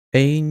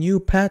A new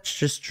patch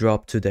just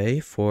dropped today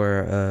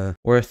for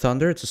War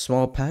Thunder. It's a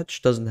small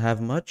patch, doesn't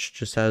have much,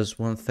 just has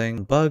one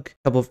thing bug,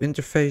 couple of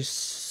interface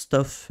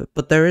stuff,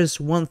 but there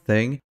is one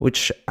thing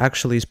which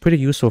actually is pretty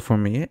useful for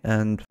me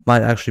and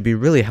might actually be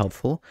really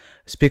helpful.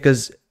 It's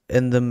because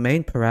in the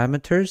main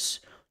parameters,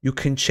 you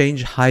can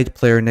change hide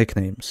player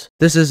nicknames.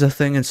 This is a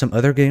thing in some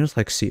other games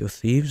like Sea of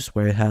Thieves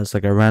where it has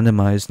like a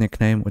randomized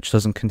nickname which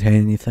doesn't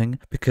contain anything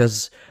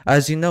because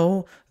as you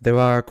know there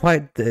are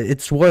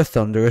it's War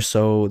Thunder,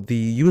 so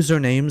the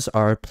usernames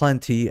are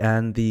plenty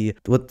and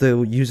what the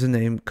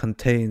username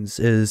contains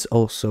is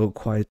also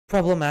quite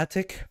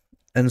problematic.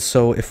 And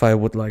so if I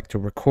would like to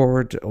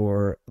record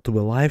or do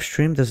a live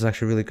stream, this is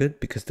actually really good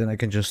because then I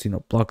can just,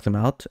 block them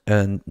out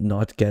and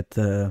not get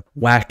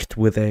whacked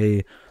with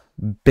a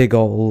big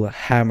old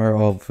hammer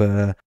of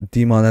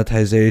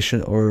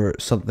demonetization or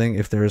something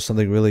if there is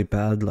something really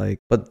bad.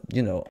 But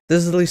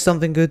this is at least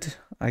something good,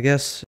 I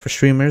guess, for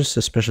streamers,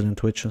 especially on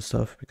Twitch and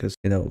stuff, because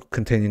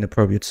containing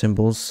appropriate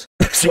symbols,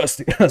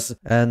 swastikas,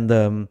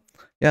 and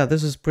yeah,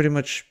 this is pretty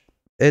much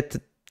it.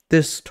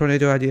 This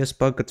Tornado IDS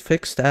bug got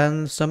fixed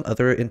and some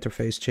other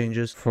interface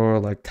changes for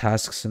like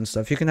tasks and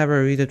stuff. You can have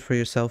a read it for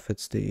yourself.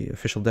 It's the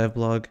official dev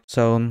blog.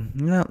 So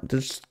yeah,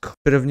 just a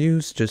bit of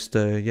news. Just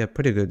yeah,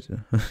 pretty good.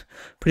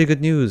 Pretty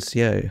good news.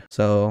 Yeah.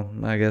 So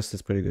I guess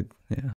it's pretty good. Yeah.